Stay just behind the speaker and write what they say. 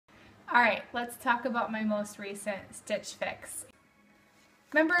Alright, let's talk about my most recent stitch fix.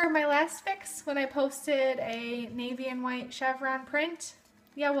 Remember my last fix when I posted a navy and white chevron print?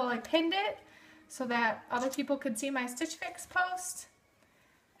 Yeah, well I pinned it so that other people could see my stitch fix post.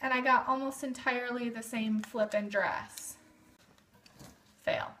 And I got almost entirely the same flip and dress.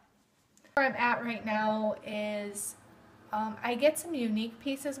 Fail. Where I'm at right now is I get some unique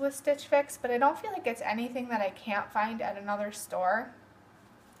pieces with Stitch Fix, but I don't feel like it's anything that I can't find at another store.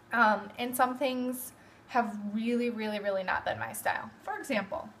 And some things have really not been my style. For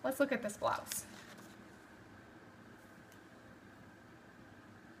example, let's look at this blouse.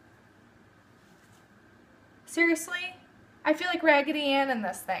 Seriously? I feel like Raggedy Ann in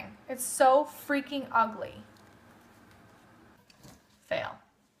this thing. It's so freaking ugly. Fail.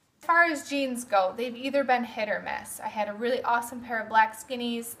 As far as jeans go, they've either been hit or miss. I had a really awesome pair of black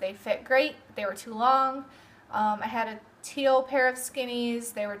skinnies. They fit great. They were too long. I had a teal pair of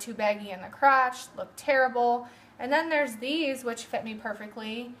skinnies. They were too baggy in the crotch. Looked terrible. And then there's these, which fit me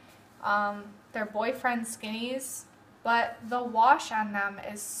perfectly. They're boyfriend skinnies, but the wash on them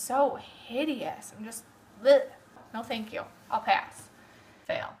is so hideous. I'm just, bleh. No thank you. I'll pass.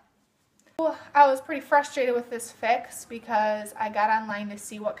 Fail. I was pretty frustrated with this fix because I got online to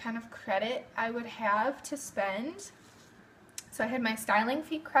see what kind of credit I would have to spend. So I had my styling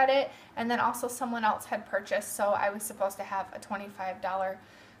fee credit, and then also someone else had purchased, so I was supposed to have a $25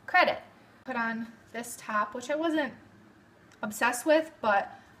 credit. Put on this top, which I wasn't obsessed with,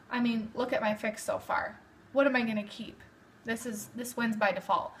 but I mean, look at my fix so far. What am I going to keep? This wins by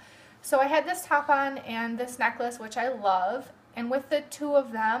default. So I had this top on and this necklace, which I love. And with the two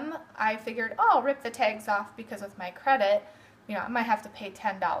of them, I figured, oh, I'll rip the tags off because with my credit, you know, I might have to pay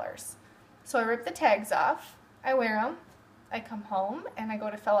 $10. So I rip the tags off, I wear them, I come home, and I go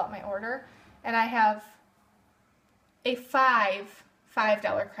to fill out my order, and I have a $5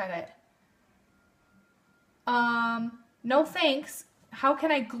 credit. No thanks. How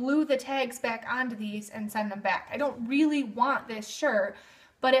can I glue the tags back onto these and send them back? I don't really want this shirt.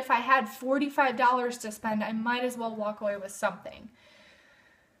 But if I had $45 to spend, I might as well walk away with something.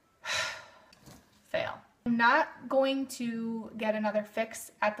 Fail. I'm not going to get another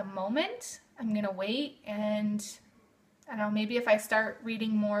fix at the moment. I'm going to wait, and I don't know, maybe if I start reading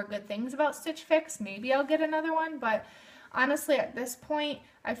more good things about Stitch Fix, maybe I'll get another one. But honestly, at this point,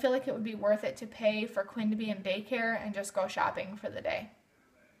 I feel like it would be worth it to pay for Quinn to be in daycare and just go shopping for the day.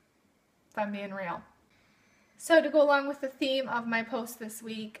 If I'm being real. So to go along with the theme of my post this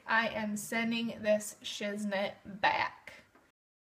week, I am sending this shiznit back.